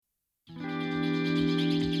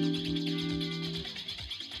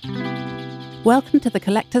Welcome to The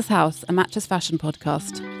Collector's House, a Matches Fashion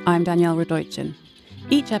podcast. I'm Danielle Radojcin.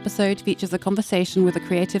 Each episode features a conversation with a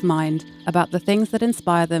creative mind about the things that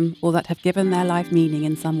inspire them or that have given their life meaning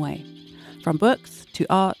in some way. From books to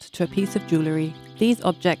art to a piece of jewellery, these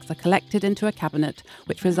objects are collected into a cabinet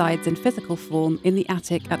which resides in physical form in the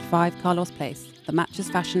attic at 5 Carlos Place, the Matches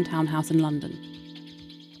Fashion townhouse in London.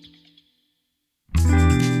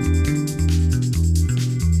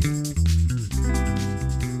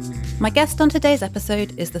 My guest on today's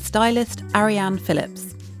episode is the stylist Arianne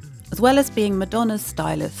Phillips. As well as being Madonna's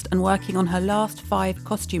stylist and working on her last 5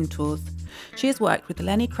 costume tours, she has worked with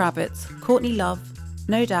Lenny Kravitz, Courtney Love,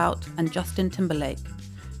 No Doubt and Justin Timberlake.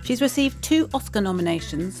 She's received 2 Oscar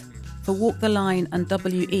nominations for Walk the Line and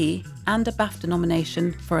W.E. and a BAFTA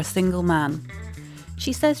nomination for A Single Man.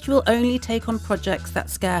 She says she will only take on projects that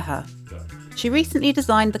scare her. She recently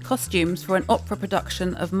designed the costumes for an opera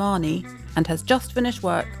production of Marnie and has just finished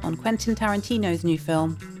work on Quentin Tarantino's new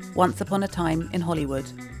film, Once Upon a Time in Hollywood.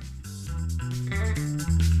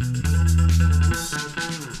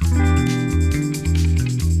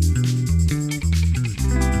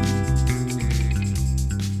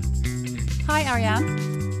 Hi,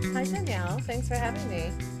 Arianne. Hi, Danielle. Thanks for having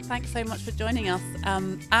me. Thanks so much for joining us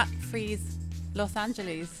at Frieze Los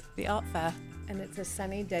Angeles, the art fair. And it's a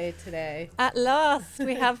sunny day today. At last,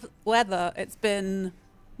 we have weather. It's been...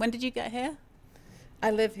 When did you get here? I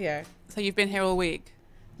live here. So you've been here all week?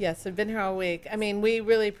 Yes, I've been here all week. I mean, we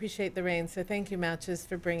really appreciate the rain, so thank you, Matches,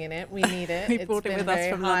 for bringing it. We need it. We brought it with us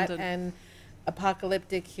from hot London. And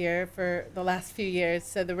apocalyptic here for the last few years,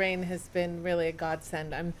 so the rain has been really a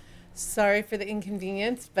godsend. I'm sorry for the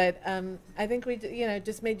inconvenience, but I think we,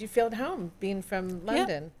 just made you feel at home being from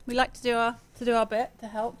London. Yeah, we like to do our bit to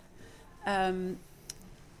help.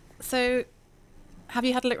 So, have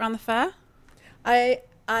you had a look around the fair?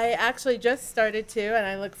 I actually just started to, and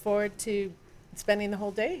I look forward to spending the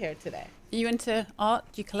whole day here today. Are you into art?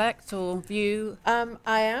 Do you collect or view?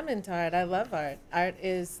 I am into art. I love art. Art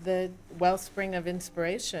is the wellspring of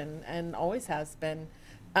inspiration and always has been.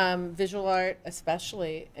 Visual art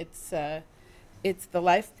especially. It's the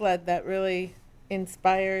lifeblood that really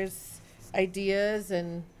inspires ideas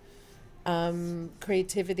and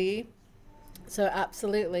creativity. So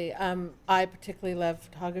absolutely. I particularly love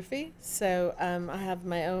photography. So I have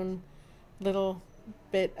my own little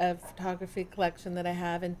bit of photography collection that I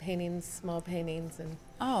have, and paintings, small paintings. And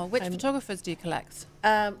which photographers do you collect?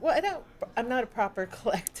 Well, I'm not a proper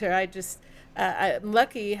collector. I'm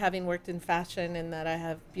lucky having worked in fashion in that I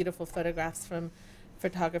have beautiful photographs from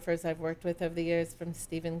photographers I've worked with over the years, from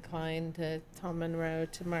Stephen Klein to Tom Monroe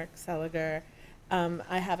to Mark Seliger.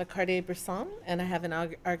 I have a Cartier-Bresson, and I have an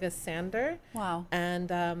Argus Sander. Wow.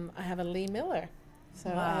 And I have a Lee Miller. So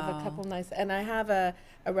wow. I have a couple nice, and I have a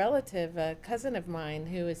relative, a cousin of mine,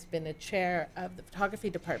 who has been a chair of the photography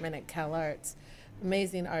department at CalArts.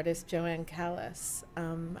 Amazing artist, Joanne Callis.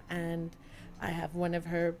 And I have one of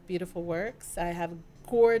her beautiful works. I have a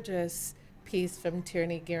gorgeous piece from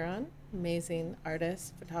Tierney Guerin, amazing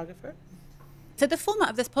artist, photographer. So the format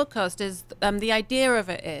of this podcast is, the idea of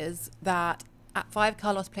it is that at 5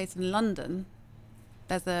 Carlos Place in London,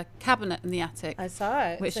 there's a cabinet in the attic. I saw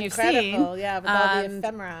it. Which it's you've incredible. seen. Yeah, with all the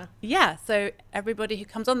ephemera. Yeah, so everybody who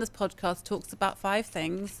comes on this podcast talks about 5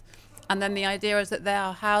 things, and then the idea is that they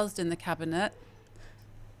are housed in the cabinet,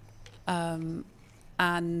 and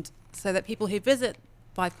so that people who visit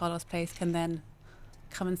 5 Carlos Place can then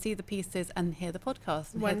come and see the pieces and hear the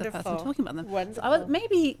podcast and Wonderful. hear the person talking about them. Wonderful. So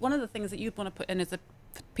maybe one of the things that you'd want to put in is a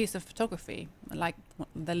piece of photography, like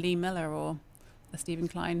the Lee Miller or the Stephen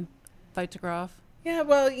Klein photograph. Yeah,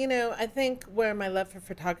 well, I think where my love for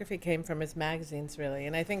photography came from is magazines, really.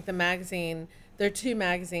 And I think there are 2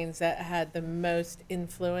 magazines that had the most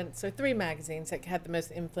influence, or 3 magazines that had the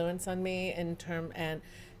most influence on me in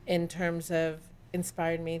terms of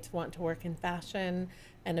inspired me to want to work in fashion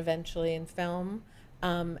and eventually in film.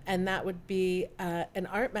 And that would be an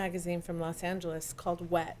art magazine from Los Angeles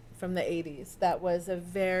called Wet from the 80s. That was a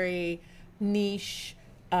very niche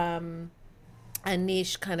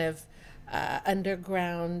kind of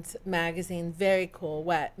underground magazine, very cool,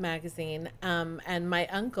 Wet magazine. And my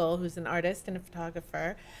uncle, who's an artist and a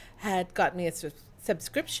photographer, had got me a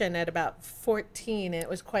subscription at about 14. And it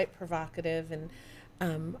was quite provocative, and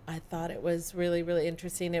I thought it was really, really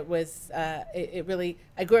interesting. It was,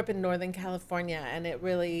 I grew up in Northern California, and it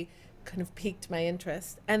really kind of piqued my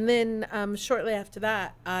interest. And then shortly after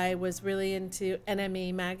that, I was really into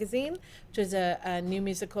NME magazine, which is a New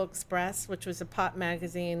Musical Express, which was a pop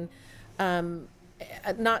magazine,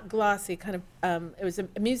 not glossy, kind of, it was a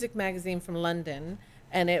music magazine from London,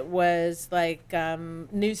 and it was like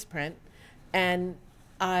newsprint. And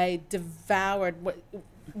I devoured what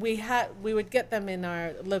we had. We would get them in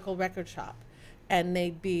our local record shop, and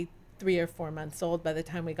they'd be 3 or 4 months old by the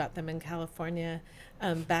time we got them in California,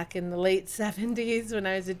 back in the late 70s when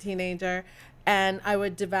I was a teenager. And I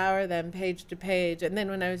would devour them page to page. And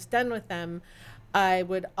then when I was done with them, I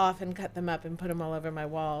would often cut them up and put them all over my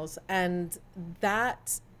walls. And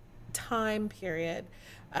that time period,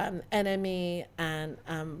 NME, and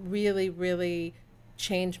really, really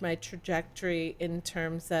changed my trajectory in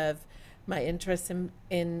terms of my interest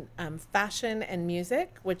in fashion and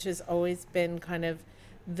music, which has always been kind of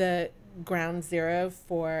the ground zero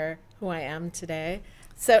for who I am today.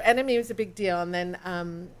 So NME was a big deal. And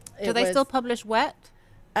then do they still publish Wet?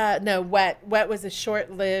 No, Wet was a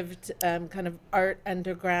short-lived kind of art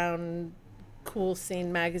underground cool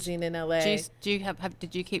scene magazine in LA. Do you have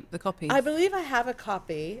did you keep the copies? I believe I have a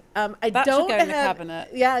copy. That should go in the cabinet.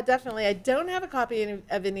 Yeah, definitely. I don't have a copy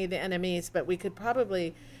of any of the NMEs, but we could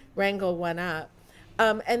probably wrangle one up.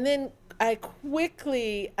 And then I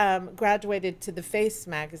quickly graduated to the Face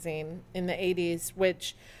magazine in the 80s,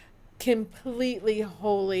 which completely,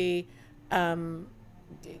 wholly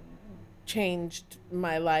changed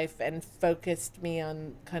my life and focused me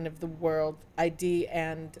on kind of the world ID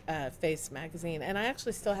and Face magazine. And I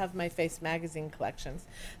actually still have my Face magazine collections.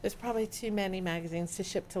 There's probably too many magazines to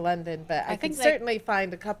ship to London, but I can certainly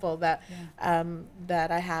find a couple that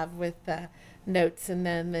that I have with notes in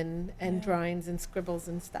them and drawings and scribbles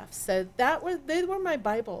and stuff. So they were my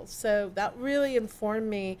Bibles. So that really informed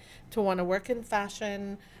me to want to work in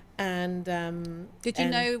fashion. And did you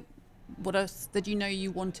know what else? Did you know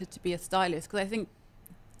you wanted to be a stylist? Because I think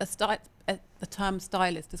the term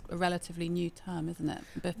stylist is a relatively new term, isn't it?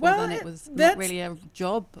 Before then it was not really a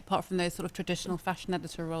job, apart from those sort of traditional fashion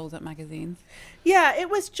editor roles at magazines. Yeah, it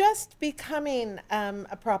was just becoming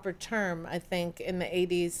a proper term, I think, in the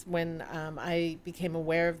 80s when I became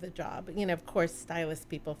aware of the job. You know, of course, stylist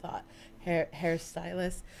people thought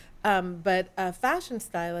hairstylist, but fashion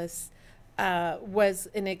stylist was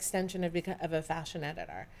an extension of a fashion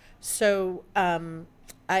editor. So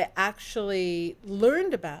I actually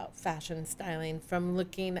learned about fashion styling from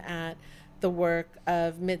looking at the work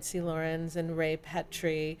of Mitzi Lawrence and Ray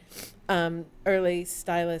Petrie, early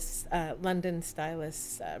stylists, London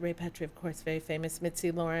stylists. Ray Petrie, of course, very famous,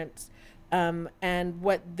 Mitzi Lawrence. And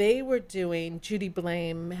what they were doing, Judy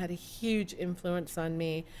Blame had a huge influence on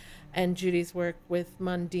me. And Judy's work with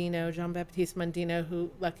Mondino, Jean-Baptiste Mondino,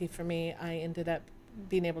 who, lucky for me, I ended up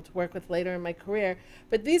being able to work with later in my career.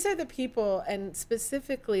 But these are the people, and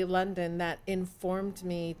specifically London, that informed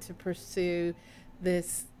me to pursue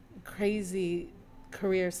this crazy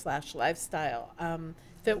career/lifestyle.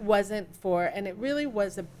 If it wasn't for, and it really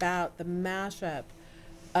was about the mashup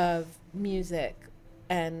of music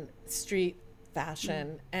and street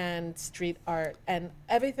fashion and street art and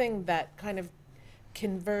everything that kind of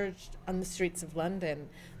converged on the streets of London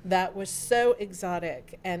that was so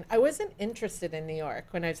exotic. And I wasn't interested in New York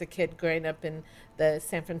when I was a kid growing up in the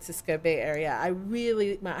San Francisco Bay Area.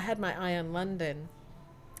 I had my eye on London,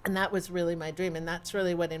 and that was really my dream. And that's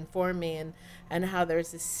really what informed me, and how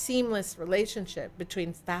there's a seamless relationship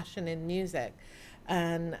between fashion and music,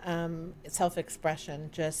 and self-expression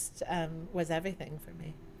just was everything for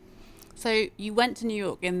me. So you went to New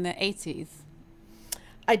York in the 80s?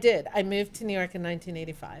 I did. I moved to New York in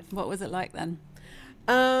 1985. What was it like then?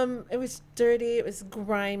 It was dirty. It was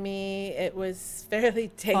grimy. It was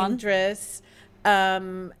fairly dangerous.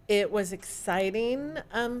 It was exciting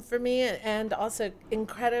for me, and also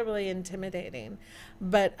incredibly intimidating.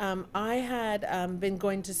 But I had been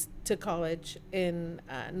going to college in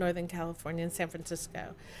Northern California, in San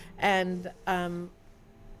Francisco, and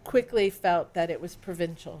quickly felt that it was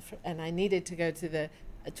provincial, and I needed to go to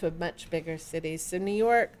a much bigger city. So New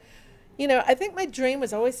York, you know, I think my dream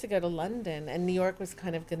was always to go to London, and New York was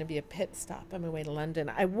kind of going to be a pit stop on my way to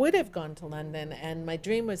London. I would have gone to London, and my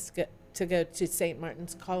dream was to go to St.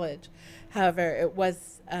 Martin's College. However, it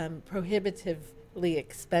was prohibitively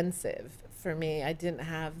expensive for me. I didn't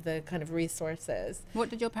have the kind of resources. What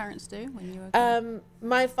did your parents do when you were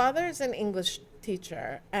my father's an English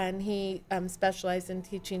teacher, and he specialized in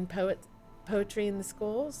teaching poetry in the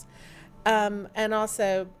schools. And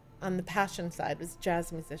also on the passion side was a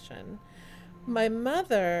jazz musician. My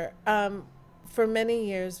mother, for many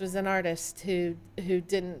years, was an artist who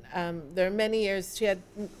didn't. There are many years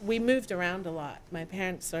we moved around a lot. My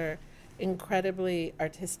parents are incredibly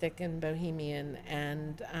artistic and bohemian,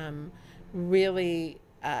 and really,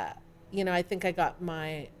 I think I got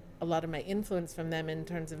my a lot of my influence from them in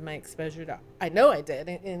terms of my exposure to, I know I did,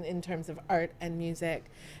 in terms of art and music.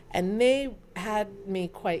 And they had me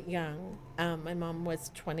quite young. My mom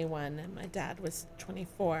was 21 and my dad was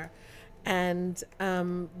 24. And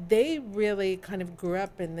they really kind of grew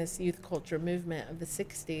up in this youth culture movement of the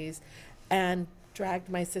 60s and dragged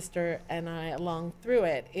my sister and I along through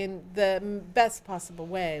it in the best possible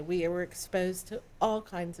way. We were exposed to all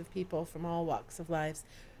kinds of people from all walks of life.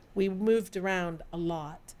 We moved around a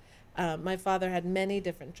lot. My father had many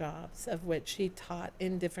different jobs, of which he taught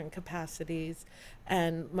in different capacities.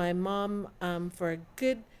 And my mom, for a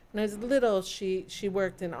good, when I was little, she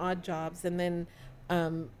worked in odd jobs. And then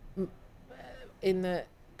in the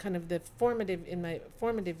kind of in my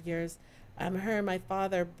formative years, her and my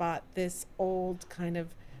father bought this old kind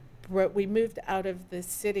of, we moved out of the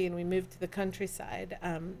city and we moved to the countryside,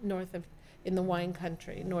 in the wine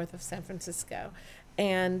country, north of San Francisco.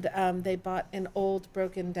 And they bought an old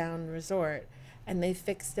broken down resort and they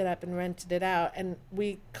fixed it up and rented it out. And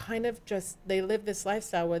we kind of they lived this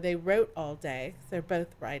lifestyle where they wrote all day. They're both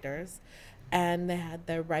writers. And they had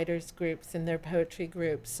their writers groups and their poetry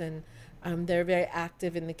groups. And they're very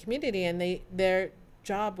active in the community. And their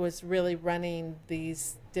job was really running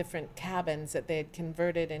these different cabins that they had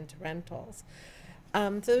converted into rentals.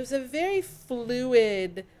 So it was a very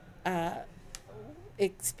fluid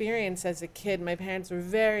experience as a kid. My parents were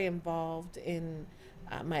very involved in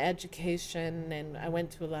my education, and I went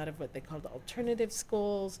to a lot of what they called alternative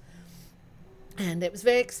schools, and it was a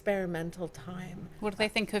very experimental time. What do they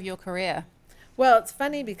think of your career? Well, it's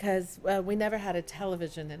funny because we never had a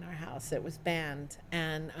television in our house. It was banned.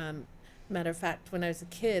 And matter of fact, when I was a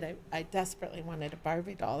kid, I desperately wanted a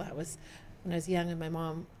Barbie doll. That was when I was young, and my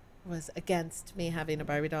mom was against me having a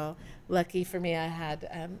Barbie doll. Lucky for me, I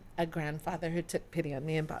had a grandfather who took pity on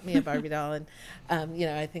me and bought me a Barbie doll. And,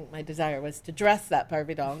 I think my desire was to dress that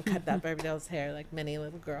Barbie doll and cut that Barbie doll's hair like many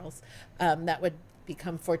little girls. That would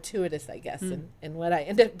become fortuitous, I guess, in what I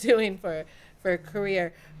ended up doing for a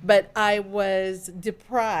career. But I was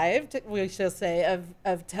deprived, we shall say,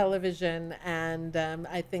 of television. And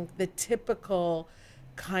I think the typical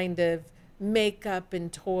kind of makeup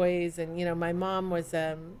and toys. And, my mom was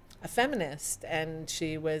a feminist, and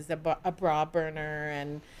she was a bra burner,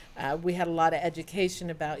 and we had a lot of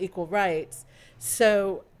education about equal rights.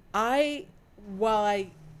 So while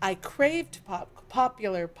I craved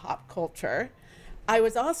popular pop culture, I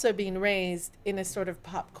was also being raised in a sort of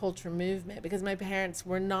pop culture movement because my parents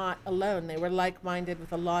were not alone. They were like-minded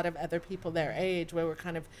with a lot of other people their age, where we're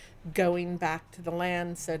kind of going back to the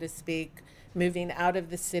land, so to speak, moving out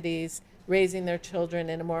of the cities, raising their children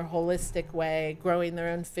in a more holistic way, growing their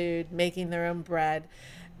own food, making their own bread.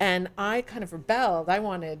 And I kind of rebelled. I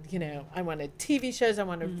wanted TV shows. I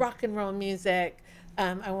wanted rock and roll music.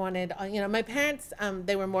 I wanted, my parents,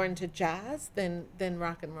 they were more into jazz than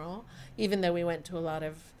rock and roll, even though we went to a lot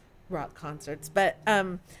of rock concerts. But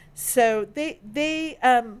so they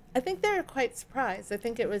I think they were quite surprised. I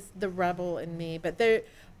think it was the rebel in me, but they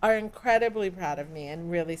are incredibly proud of me and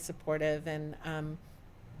really supportive, and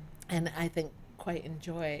I think quite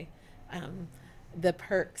enjoy the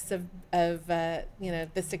perks of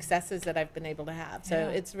the successes that I've been able to have. So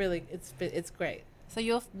it's really it's great. So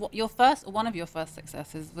one of your first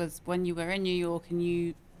successes was when you were in New York and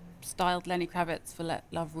you styled Lenny Kravitz for Let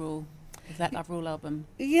Love Rule, his Let Love Rule album.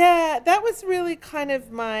 Yeah, that was really kind of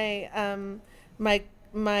my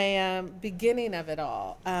beginning of it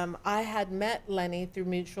all. I had met Lenny through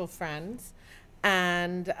mutual friends,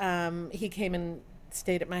 and he came and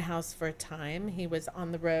stayed at my house for a time. He was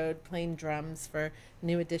on the road playing drums for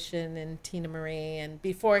New Edition and Tina Marie, and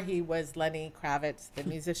before he was Lenny Kravitz, the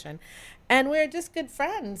musician. And we were just good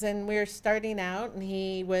friends, and we were starting out, and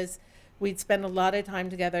we'd spend a lot of time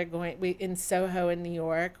together in Soho in New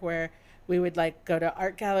York, where we would go to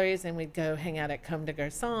art galleries, and we'd go hang out at Comme des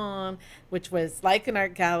Garçons, which was like an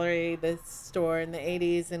art gallery, the store in the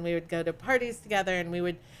 80s, and we would go to parties together, and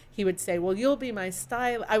he would say, well, you'll be my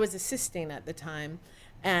style. I was assisting at the time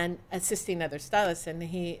and assisting other stylists, and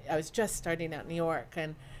I was just starting out in New York,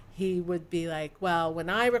 and he would be like, well, when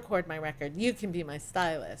I record my record, you can be my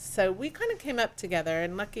stylist. So we kind of came up together,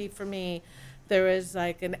 and lucky for me, there was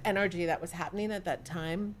an energy that was happening at that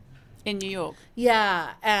time. In New York?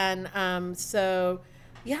 Yeah, and so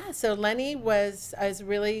Lenny I was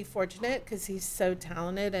really fortunate because he's so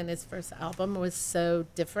talented, and his first album was so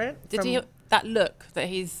different. That look that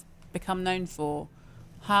he's become known for,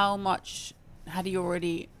 how much had he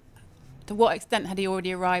already, to what extent had he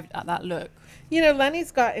already arrived at that look?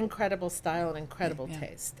 Lenny's got incredible style and incredible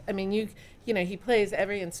taste. I mean, he plays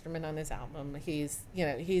every instrument on his album. He's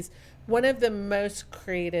one of the most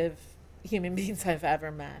creative human beings I've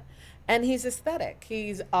ever met. And he's aesthetic.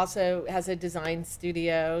 He's also has a design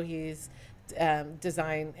studio. He's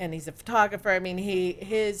design, and he's a photographer. I mean,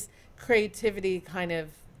 his creativity kind of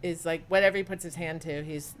is like whatever he puts his hand to,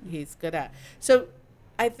 he's good at. So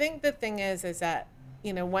I think the thing is that,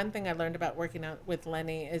 one thing I learned about working out with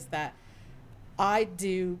Lenny is that I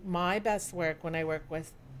do my best work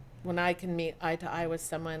when I can meet eye to eye with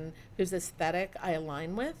someone whose aesthetic I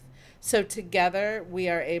align with. So together we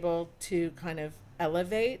are able to kind of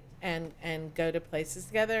elevate and go to places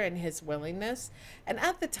together, and his willingness. And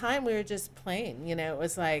at the time we were just playing, it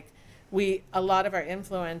was like a lot of our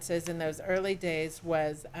influences in those early days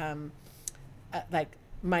was like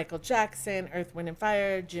Michael Jackson, Earth, Wind and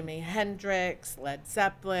Fire, Jimi Hendrix, Led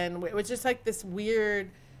Zeppelin. It was just like this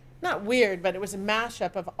weird, not weird, but it was a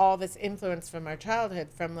mashup of all this influence from our childhood,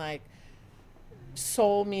 from like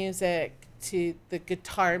soul music to the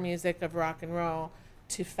guitar music of rock and roll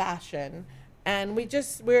to fashion. And we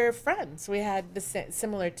were friends. We had the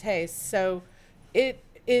similar tastes. So it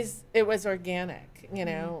was organic,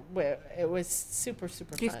 It was super,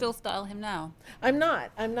 super Do you fun. still style him now? I'm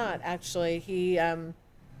not actually. He,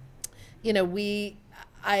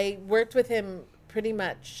 I worked with him pretty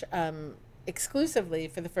much exclusively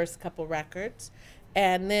for the first couple records.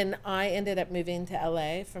 And then I ended up moving to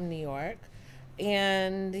LA from New York.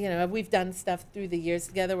 And, we've done stuff through the years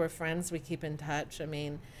together. We're friends. We keep in touch. I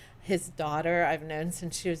mean, his daughter I've known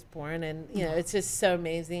since she was born. And, it's just so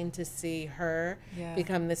amazing to see her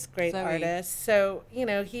become this great artist. So,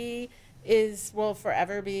 he will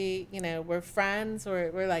forever be, we're friends,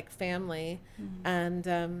 we're like family.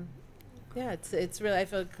 And, it's really, I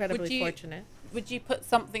feel incredibly fortunate. Would you put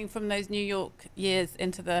something from those New York years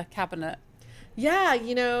into the cabinet? Yeah,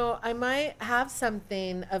 I might have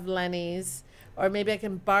something of Lenny's, or maybe I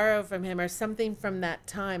can borrow from him or something from that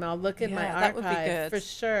time. I'll look in my that would be archive good. for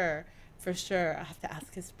sure. I have to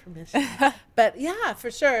ask his permission. But yeah, for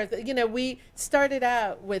sure. We started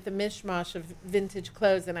out with a mishmash of vintage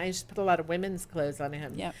clothes, and I just put a lot of women's clothes on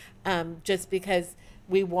him. Just because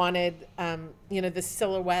we wanted, the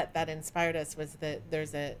silhouette that inspired us was that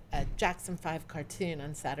there's a Jackson 5 cartoon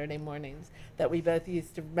on Saturday mornings that we both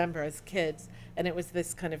used to remember as kids. And it was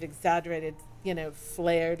this kind of exaggerated,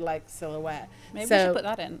 flared like silhouette. Maybe we should put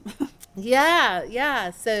that in.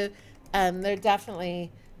 Yeah. So there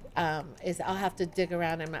definitely I'll have to dig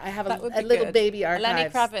around. I have a little good. baby archive. Lenny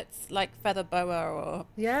Kravitz, like feather boa or...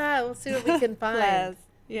 Yeah, we'll see what we can find. Flares.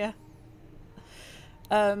 Yeah.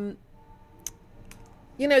 The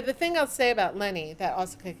thing I'll say about Lenny that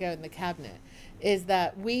also could go in the cabinet is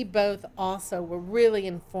that we both also were really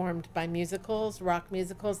informed by musicals, rock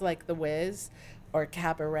musicals like The Wiz or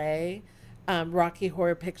Cabaret, Rocky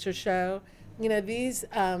Horror Picture Show. These,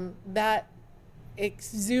 that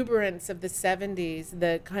exuberance of the 70s,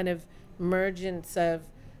 the kind of emergence of,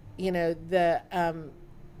 the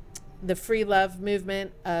free love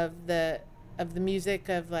movement of the music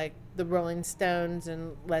of like the Rolling Stones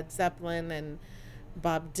and Led Zeppelin and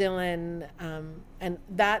Bob Dylan, and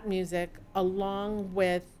that music, along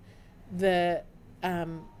with the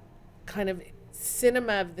kind of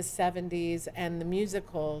cinema of the 70s and the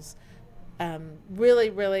musicals,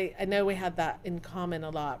 really, I know we had that in common a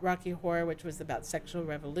lot. Rocky Horror, which was about sexual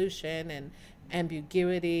revolution and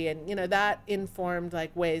ambiguity, and that informed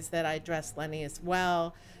like ways that I dressed Lenny as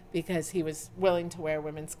well, because he was willing to wear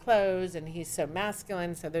women's clothes and he's so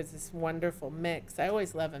masculine. So there's this wonderful mix. I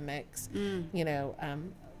always love a mix,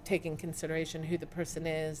 taking consideration who the person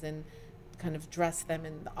is and kind of dress them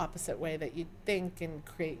in the opposite way that you think and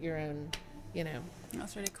create your own,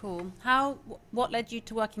 That's really cool. What led you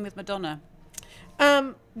to working with Madonna?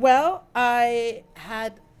 Well, I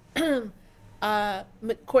had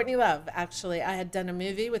Courtney Love, actually. I had done a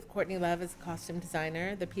movie with Courtney Love as a costume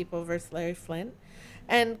designer, The People vs. Larry Flynt.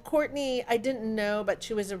 And Courtney, I didn't know, but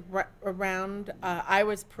she was around. I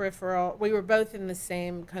was peripheral. We were both in the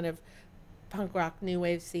same kind of punk rock new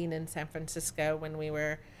wave scene in San Francisco when we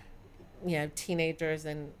were, teenagers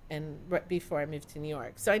and right before I moved to New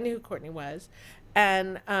York. So I knew who Courtney was.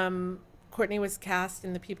 And Courtney was cast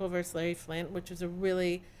in The People vs. Larry Flynt, which was a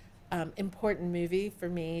really important movie for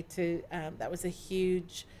me to, that was a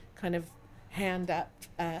huge kind of hand up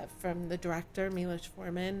from the director, Milos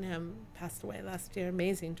Forman, passed away last year,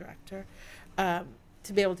 amazing director.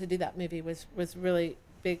 To be able to do that movie was really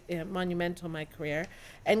big, monumental in my career.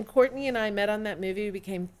 And Courtney and I met on that movie. We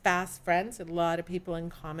became fast friends, with a lot of people in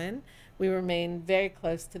common. We remain very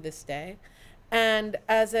close to this day. And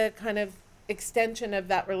as a kind of extension of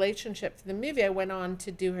that relationship for the movie, I went on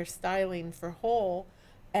to do her styling for Hole,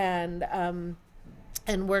 and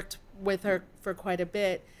worked with her for quite a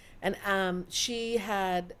bit. And she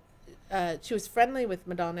had she was friendly with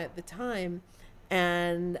Madonna at the time,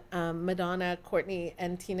 and Madonna, Courtney,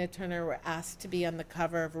 and Tina Turner were asked to be on the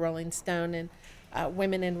cover of Rolling Stone and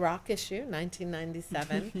Women in Rock issue,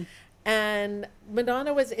 1997. And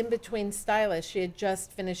Madonna was in between stylists. She had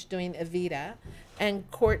just finished doing Evita. And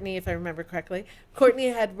Courtney, if I remember correctly, Courtney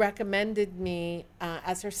had recommended me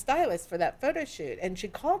as her stylist for that photo shoot. And she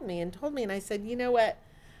called me and told me, and I said, you know what?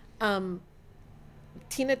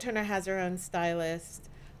 Tina Turner has her own stylist.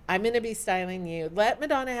 I'm going to be styling you. Let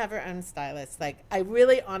Madonna have her own stylist. Like, I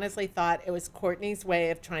really honestly thought it was Courtney's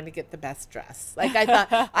way of trying to get the best dress. Like, I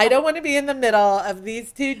thought, I don't want to be in the middle of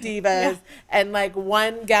these two divas and like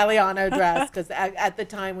one Galliano dress. Because at the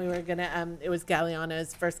time we were going to, it was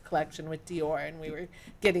Galliano's first collection with Dior, and we were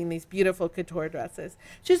getting these beautiful couture dresses.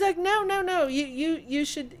 She's like, no, you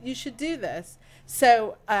should do this.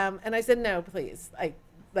 So, and I said, no, please,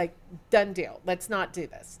 like done deal. Let's not do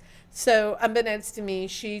this. So unbeknownst to me,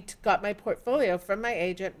 she got my portfolio from my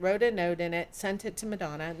agent, wrote a note in it, sent it to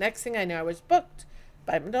Madonna. Next thing I know, I was booked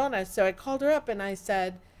by Madonna. So I called her up and I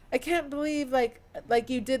said, I can't believe like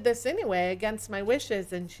you did this anyway against my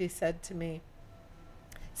wishes. And she said to me,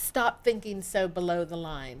 stop thinking so below the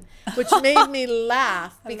line, which made me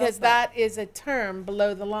laugh because that is a term.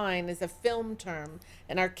 Below the line is a film term,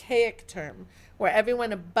 an archaic term, where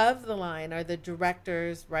everyone above the line are the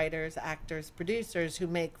directors, writers, actors, producers who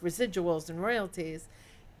make residuals and royalties.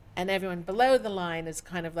 And everyone below the line is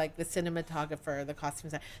kind of like the cinematographer, the costume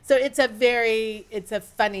designer. So it's a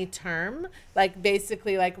funny term, like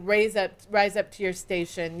basically like rise up to your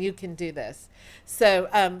station, you can do this.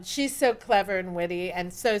 So she's so clever and witty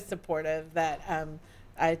and so supportive that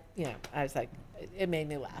I was like, it made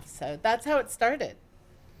me laugh. So that's how it started.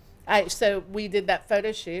 So we did that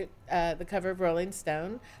photo shoot, the cover of Rolling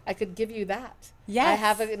Stone. I could give you that. Yes. I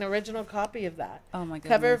have an original copy of that. Oh my goodness.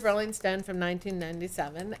 Cover of Rolling Stone from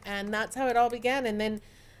 1997. And that's how it all began. And then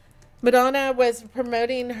Madonna was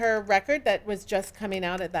promoting her record that was just coming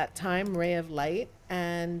out at that time, Ray of Light.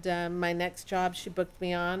 And my next job she booked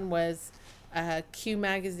me on was a Q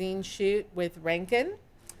magazine shoot with Rankin,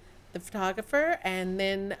 the photographer, and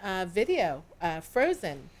then video,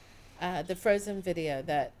 Frozen. The Frozen video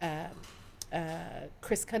that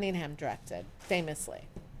Chris Cunningham directed, famously.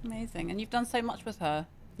 Amazing. And you've done so much with her.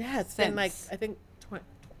 Yeah, it's been like, I think,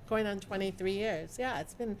 going on 23 years. Yeah,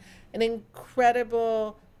 it's been an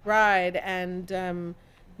incredible ride. And,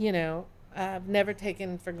 I've never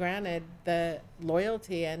taken for granted the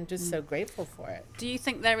loyalty and just so grateful for it. Do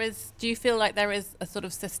you feel like there is a sort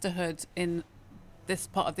of sisterhood in this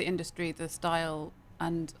part of the industry, the style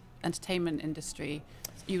and entertainment industry?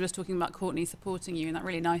 You were just talking about Courtney supporting you in that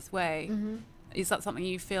really nice way. Mm-hmm. Is that something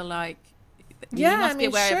you feel like you must be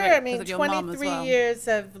aware of it because of your mum as 23 well? years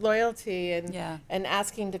of loyalty and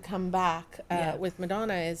asking to come back with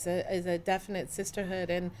Madonna is a definite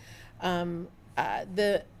sisterhood. And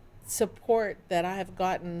the support that I have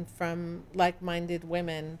gotten from like-minded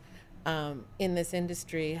women in this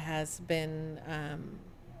industry has been,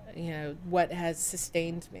 what has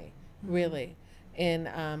sustained me, really,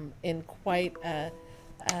 in quite a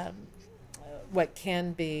what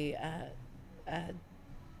can be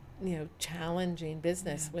challenging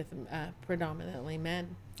business with predominantly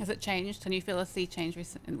men. Has it changed? Can you feel a sea change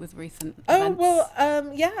with recent events? Oh,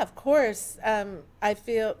 well, yeah, of course. I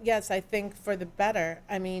think for the better.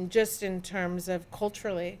 I mean, just in terms of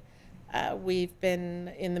culturally, we've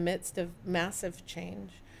been in the midst of massive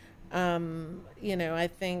change. I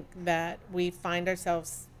think that we find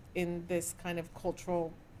ourselves in this kind of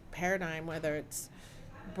cultural paradigm, whether it's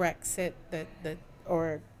Brexit,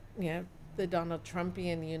 or the Donald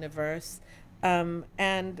Trumpian universe,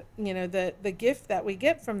 and the gift that we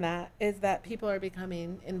get from that is that people are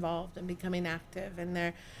becoming involved and becoming active,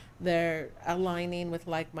 and they're aligning with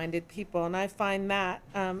like-minded people, and I find that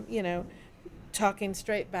talking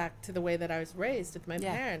straight back to the way that I was raised with my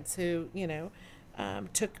parents, who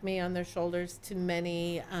took me on their shoulders to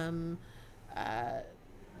many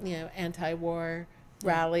anti-war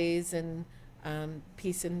rallies and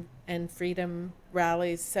peace and freedom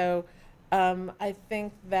rallies. So I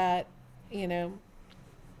think that,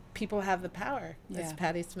 people have the power, as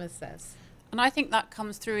Patti Smith says. And I think that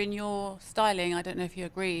comes through in your styling. I don't know if you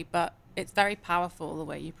agree, but it's very powerful the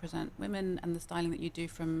way you present women and the styling that you do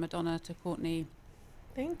from Madonna to Courtney.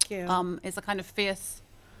 Thank you. It's a kind of fierce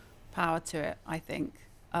power to it, I think.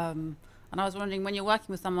 And I was wondering, when you're working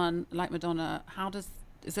with someone like Madonna,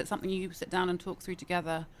 is it something you sit down and talk through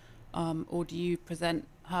together, or do you present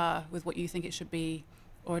her with what you think it should be,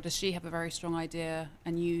 or does she have a very strong idea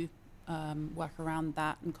and you work around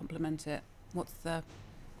that and complement it?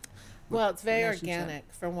 Well, it's very relationship? organic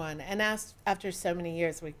for one, and after so many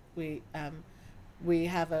years, we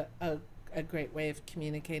have a great way of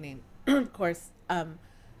communicating. Of course,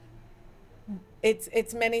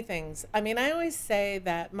 it's many things. I mean, I always say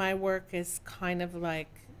that my work is kind of like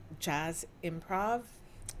jazz improv,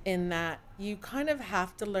 in that you kind of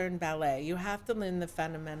have to learn ballet. You have to learn the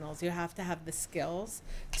fundamentals. You have to have the skills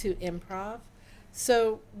to improv.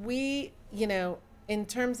 So in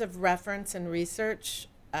terms of reference and research,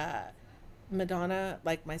 Madonna,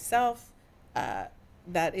 like myself, uh,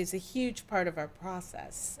 that is a huge part of our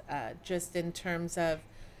process. Just in terms of,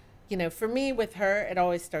 for me with her, it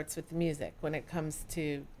always starts with the music when it comes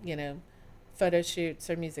to, photo shoots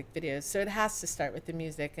or music videos. So it has to start with the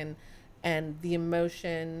music and the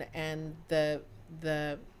emotion and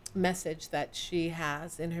the message that she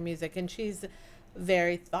has in her music. And she's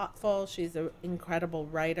very thoughtful. She's an incredible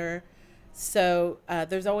writer. So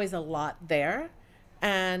there's always a lot there.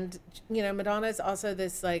 And, Madonna is also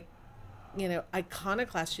this like,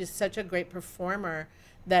 iconoclast. She's such a great performer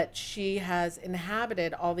that she has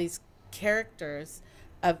inhabited all these characters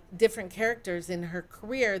of different characters in her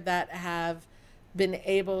career that have been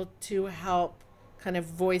able to help kind of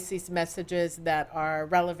voice these messages that are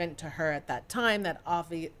relevant to her at that time, that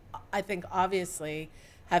I think obviously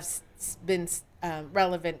have been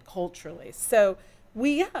relevant culturally. So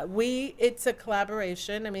it's a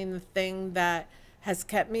collaboration. I mean, the thing that has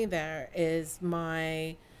kept me there is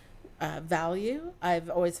my value. I've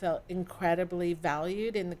always felt incredibly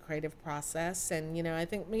valued in the creative process. And, I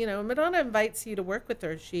think, Madonna invites you to work with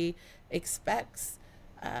her. She expects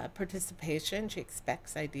participation. She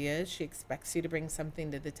expects ideas. She expects you to bring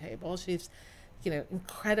something to the table. She's,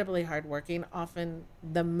 incredibly hardworking, often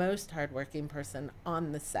the most hardworking person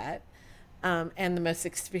on the set. And the most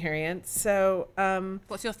experienced. So,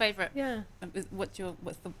 What's your favorite? Yeah. What's your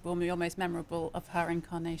most memorable of her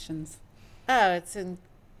incarnations? Oh, it's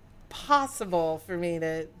impossible for me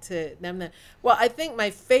to name that. Well, I think my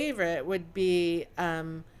favorite would be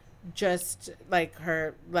just like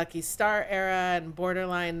her Lucky Star era and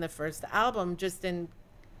Borderline, the first album, just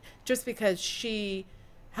because she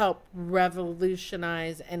helped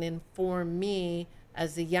revolutionize and inform me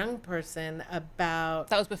as a young person about.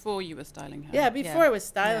 That was before you were styling her. Yeah, before I was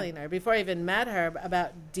styling her, before I even met her,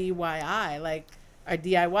 about DIY, or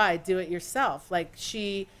DIY, do it yourself.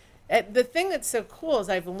 The thing that's so cool is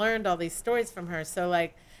I've learned all these stories from her. So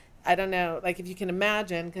I don't know, if you can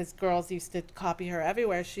imagine, because girls used to copy her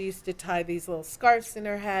everywhere. She used to tie these little scarves in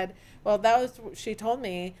her head. Well, she told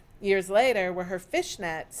me years later, were her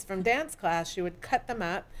fishnets from dance class. She would cut them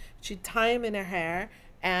up, she'd tie them in her hair,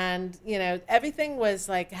 and everything was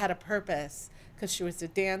had a purpose because she was a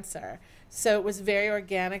dancer. So it was very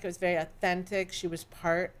organic, it was very authentic. She was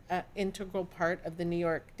integral part of the New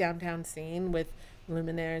York downtown scene with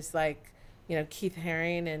luminaires like Keith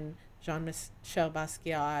Haring and Jean-Michel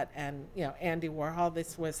Basquiat and Andy Warhol.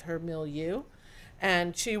 This was her milieu.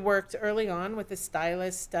 And she worked early on with a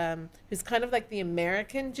stylist who's kind of like the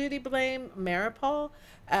American Judy Blame, Maripol.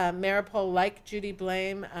 Maripol, like Judy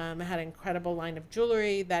Blame, had an incredible line of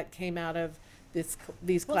jewelry that came out of these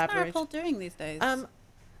collaborations. What's Maripol doing these days?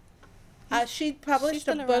 She published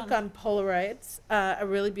a book around. on Polaroids, a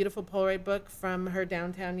really beautiful Polaroid book from her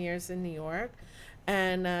downtown years in New York.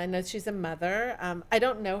 And I know she's a mother. I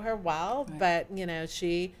don't know her well, Right. but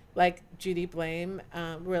she, like Judy Blame,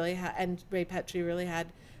 really and Ray Petrie really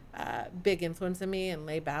had big influence on me, and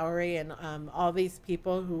Leigh Bowery, and all these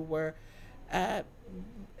people who were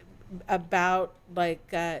about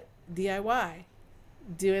DIY,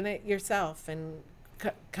 doing it yourself, and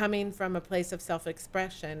coming from a place of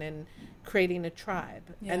self-expression and creating a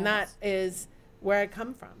tribe. Yes. And that is where I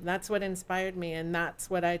come from. That's what inspired me, and that's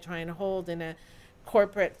what I try and hold in a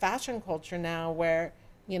corporate fashion culture now, where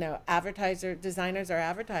designers are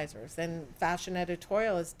advertisers, and fashion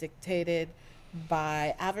editorial is dictated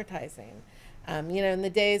by advertising. In the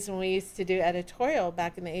days when we used to do editorial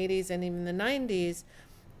back in the 80s and even the 90s,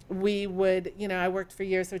 we would, I worked for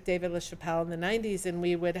years with David LaChapelle in the 90s, and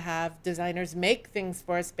we would have designers make things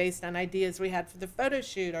for us based on ideas we had for the photo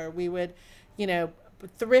shoot, or we would,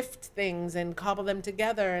 thrift things and cobble them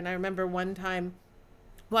together. And I remember one time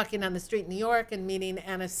walking down the street in New York and meeting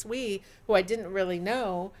Anna Sui, who I didn't really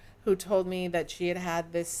know, who told me that she had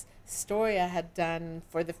had this story I had done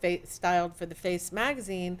for styled for the Face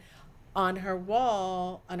magazine on her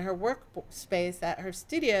wall, on her workspace at her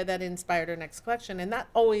studio, that inspired her next collection. And that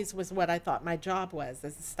always was what I thought my job was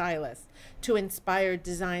as a stylist, to inspire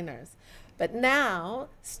designers. But now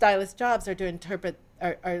stylist jobs are to interpret,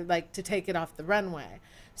 are like to take it off the runway.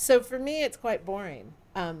 So for me, it's quite boring.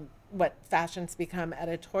 what fashion's become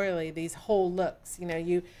editorially, these whole looks.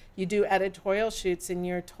 You do editorial shoots and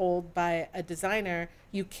you're told by a designer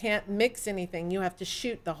you can't mix anything, you have to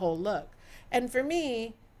shoot the whole look. And for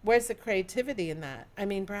me, where's the creativity in that? I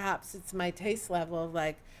mean, perhaps it's my taste level of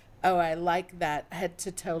like, oh, I like that head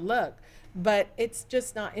to toe look, but it's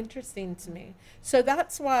just not interesting to me. So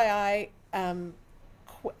that's why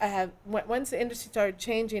once the industry started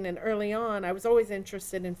changing, and early on I was always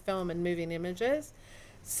interested in film and moving images.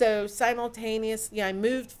 So simultaneously I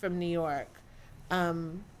moved from New York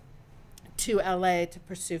to LA to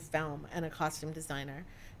pursue film and a costume designer,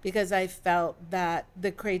 because I felt that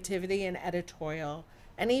the creativity in editorial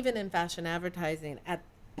and even in fashion advertising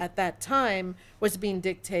at that time was being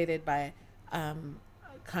dictated by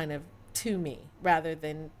kind of to me, rather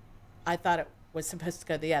than I thought it was supposed to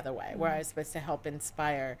go the other way, where I was supposed to help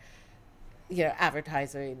inspire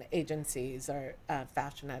advertising agencies or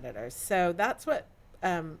fashion editors. So that's what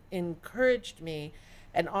encouraged me,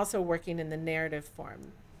 and also working in the narrative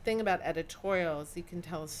form. Thing about editorials, you can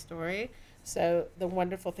tell a story. So the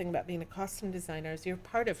wonderful thing about being a costume designer is you're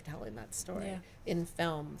part of telling that story in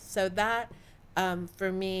film. So that,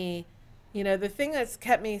 for me, the thing that's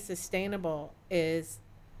kept me sustainable is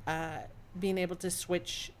being able to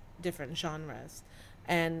switch different genres.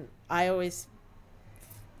 And I always,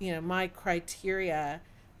 my criteria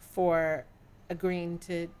for agreeing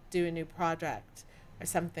to do a new project or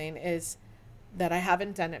something is that I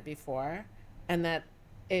haven't done it before, and that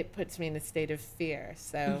it puts me in a state of fear.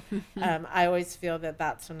 So I always feel that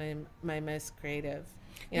that's when I'm my most creative.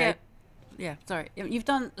 Sorry. You've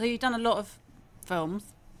done a lot of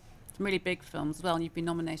films, some really big films as well, and you've been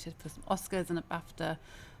nominated for some Oscars and a BAFTA.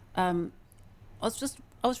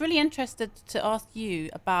 I was really interested to ask you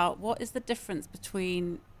about what is the difference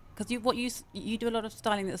between, because you do a lot of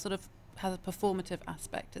styling that sort of has a performative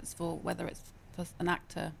aspect. It's for whether it's for an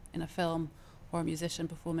actor in a film or a musician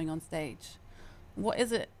performing on stage. What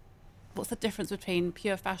is it? What's the difference between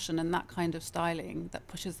pure fashion and that kind of styling that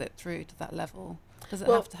pushes it through to that level? Does it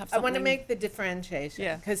have to have something? I want to make the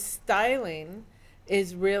differentiation, because styling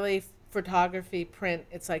is really photography, print.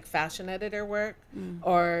 It's like fashion editor work,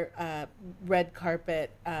 or red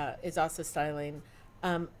carpet is also styling.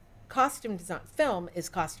 Costume design, film is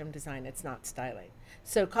costume design. It's not styling.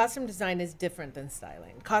 So costume design is different than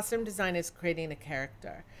styling. Costume design is creating a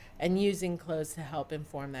character and using clothes to help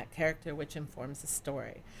inform that character, which informs the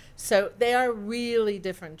story. So they are really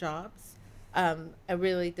different jobs, and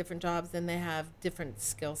they have different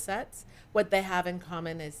skill sets. What they have in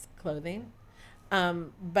common is clothing,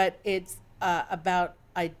 but it's about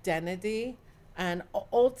identity, and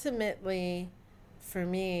ultimately, for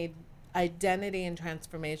me, identity and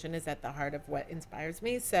transformation is at the heart of what inspires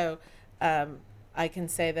me. So I can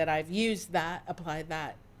say that I've applied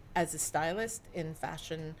that as a stylist in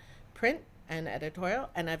fashion, print, and editorial,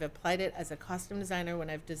 and I've applied it as a costume designer when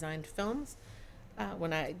I've designed films.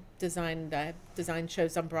 When I designed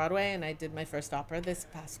shows on Broadway, and I did my first opera this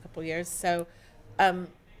past couple years. So,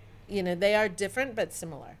 they are different but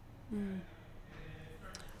similar.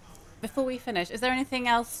 Before we finish, is there anything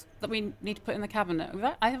else that we need to put in the cabinet?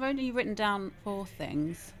 I have only written down 4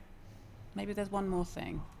 things. Maybe there's one more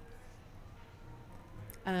thing.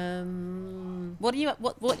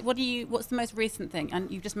 What's the most recent thing?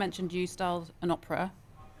 And you just mentioned you styled an opera.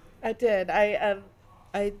 I did.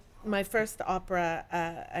 My first opera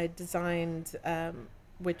I designed,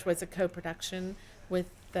 which was a co-production with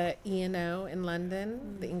the E&O in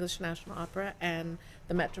London, the English National Opera, and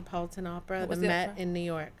the Metropolitan Opera, the Met opera? In New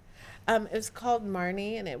York. It was called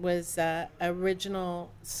Marnie, and it was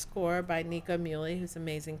original score by Nico Muhly, who's an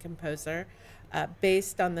amazing composer,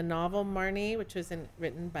 based on the novel Marnie, which was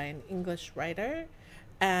written by an English writer,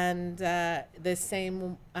 and the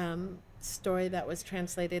same story that was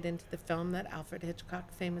translated into the film that Alfred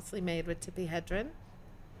Hitchcock famously made with Tippi Hedren.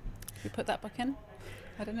 You put that book in?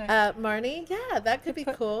 I don't know. Marnie, yeah, that could be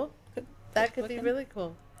cool. That could be really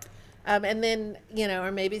cool. And then,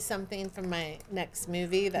 or maybe something from my next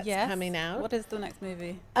movie that's coming out. What is the next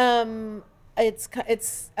movie? It's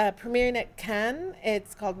premiering at Cannes.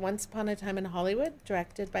 It's called Once Upon a Time in Hollywood,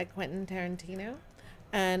 directed by Quentin Tarantino,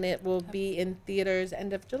 and it will be in theaters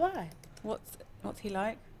end of July. What's he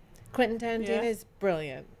like? Quentin Tarantino is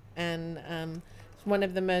brilliant, and it's one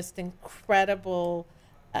of the most incredible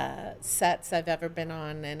sets I've ever been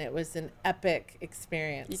on, and it was an epic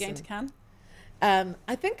experience. You going to Cannes?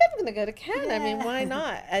 I think I'm going to go to Cannes. Yeah. I mean, why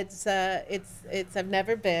not? It's I've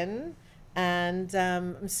never been, and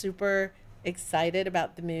I'm super excited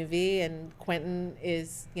about the movie. And Quentin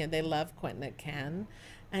is, they love Quentin at Cannes,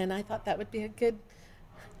 and I thought that would be a good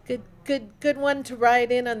Good one to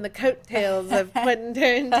ride in on the coattails of Quentin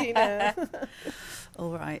Tarantino.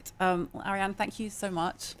 All right. Arianne, thank you so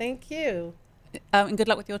much. Thank you. And good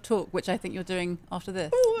luck with your talk, which I think you're doing after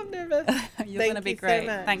this. Oh, I'm nervous. You're going to be great. So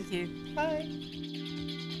much. Thank you. Bye.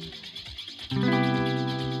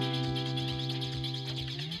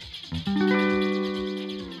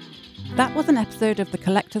 That was an episode of The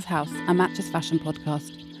Collector's House, a Matches Fashion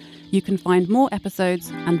podcast. You can find more episodes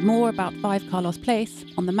and more about 5 Carlos Place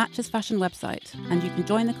on the Matches Fashion website, and you can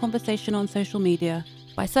join the conversation on social media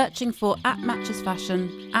by searching for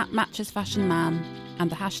 @MatchesFashion, @MatchesFashionMan, and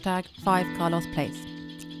the hashtag 5 Carlos Place.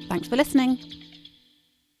 Thanks for listening.